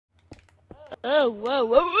Oh, whoa,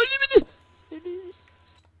 whoa.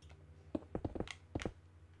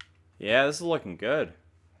 Yeah, this is looking good.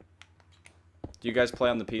 Do you guys play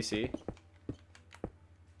on the PC?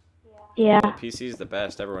 Yeah. Well, PC is the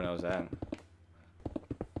best. Everyone knows that.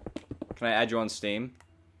 Can I add you on Steam?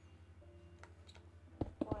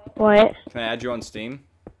 What? Can I add you on Steam?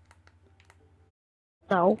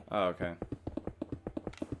 No. Oh, okay.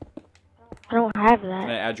 I don't have Can I that.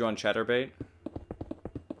 add you on Chatterbait?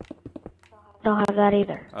 Don't have that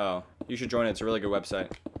either. Oh, you should join it. It's a really good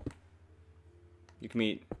website. You can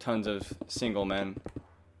meet tons of single men.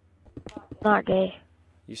 Not gay.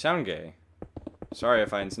 You sound gay. Sorry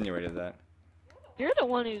if I insinuated that. You're the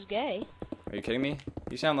one who's gay. Are you kidding me?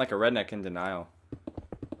 You sound like a redneck in denial.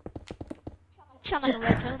 You sound like a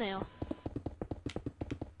red toenail.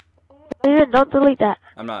 Don't delete that.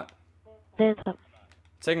 I'm not. Then some.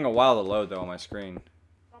 It's taking a while to load though on my screen.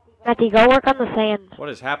 Matthew, go work on the sand. What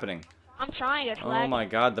is happening? I'm trying to Oh flag. my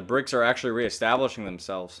god, the bricks are actually reestablishing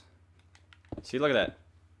themselves. See, look at that.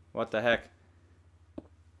 What the heck?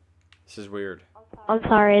 This is weird. I'm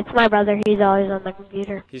sorry, it's my brother. He's always on the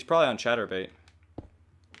computer. He's probably on Chatterbait.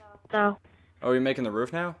 No. Oh, you're making the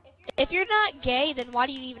roof now? If you're not gay, then why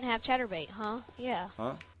do you even have Chatterbait, huh? Yeah.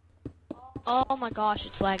 Huh? Oh my gosh,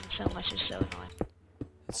 it's lagging so much. It's so annoying.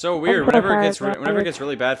 It's so weird. so Whenever it sorry, gets whenever it gets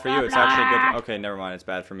really bad for you, it's actually good. Okay, never mind. It's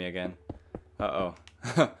bad for me again. Uh-oh. I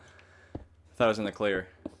thought I was in the clear.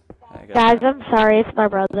 I guess Guys, not. I'm sorry. It's my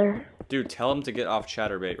brother. Dude, tell him to get off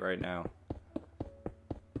Chatterbait right now.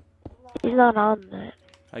 He's not on that.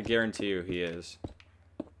 I guarantee you he is.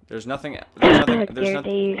 There's nothing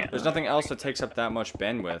Guarantee. there's nothing else that takes up that much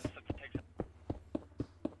bandwidth.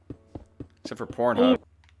 Except for Pornhub.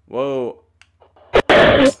 Whoa.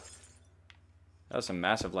 That was some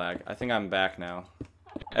massive lag. I think I'm back now.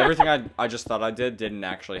 Everything I just thought I didn't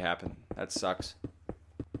actually happen. That sucks.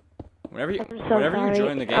 Whenever you sorry.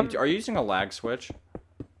 join the game, are you using a lag switch?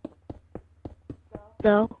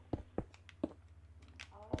 No.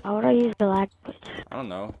 How would I use the lag switch? I don't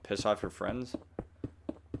know. Piss off your friends?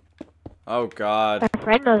 Oh god. My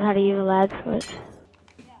friend knows how to use a lag switch.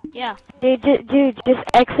 Yeah. Dude, just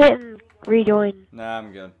exit and rejoin. Nah,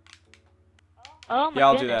 I'm good. Oh my Yeah,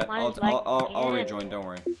 I'll do goodness, that. mine is I'll lagging again. rejoin, don't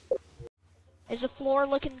worry. Is the floor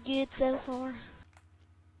looking good so far?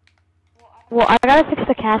 Well, I gotta fix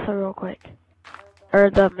the castle real quick. Or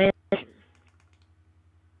the mansion.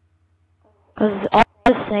 Because all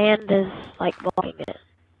the sand is, like, blocking it.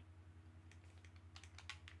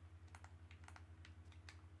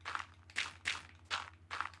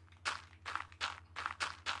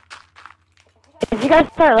 If you guys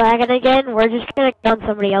start lagging again, we're just gonna get on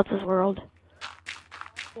somebody else's world.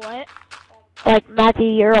 What? Like, Matthew,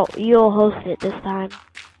 you'll host it this time.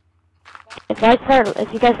 If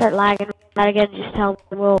you guys start lagging again, just tell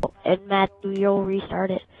me, and Matthew, you'll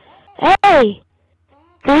restart it. Hey!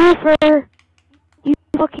 Griefer! You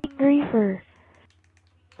fucking griefer.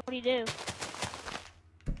 What do you do?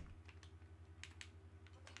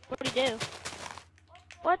 What do you do?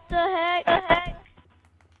 What the heck?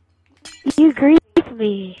 You griefed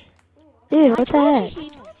me. Dude, what the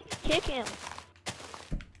heck? Kick him.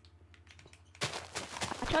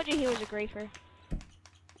 I told you he was a griefer.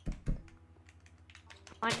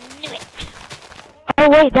 I knew it. Oh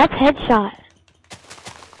wait, that's headshot.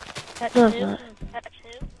 That's No, it's two. not. That's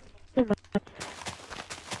two. Never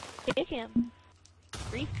mind. Kick him.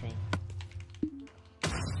 Griefing.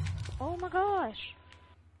 Oh my gosh.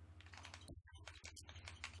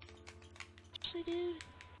 Seriously,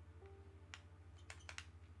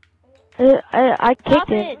 dude. I Stop kicked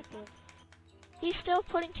him. it. He's still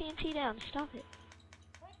putting TNT down. Stop it.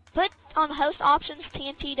 Put on host options,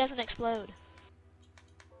 TNT doesn't explode.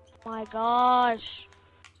 My gosh.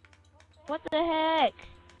 What the heck?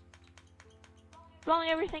 Blowing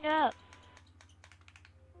everything up.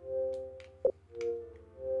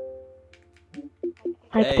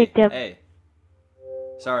 I kicked him. Hey.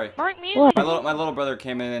 Sorry. Mark music. What? My little brother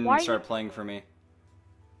came in Why and you- started playing for me.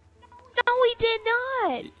 No, he did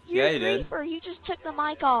not. You're Yeah, a he did. griefer. You just took the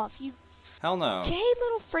mic off. You Hell no. gay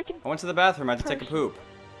little freaking. I went to the bathroom. I had to take a person. poop.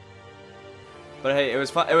 But hey, it was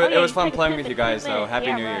fun. It yeah, was you fun took a playing poop with you in 2 guys, though. minutes. Happy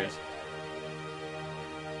Yeah, New right. Year's.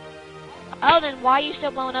 Oh, then why are you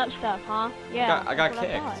still blowing up stuff, huh? Yeah. I got that's what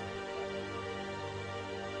kicked. thought.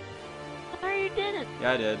 No, you didn't.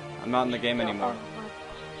 Yeah, I did. I'm not in the game anymore.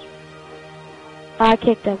 I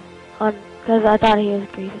kicked him because I thought he was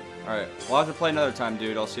griefing. All right. We'll have to play another time,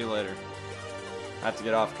 dude. I'll see you later. I have to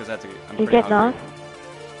get off because I'm You pretty getting hungry. off?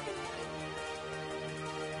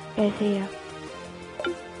 Okay, see ya.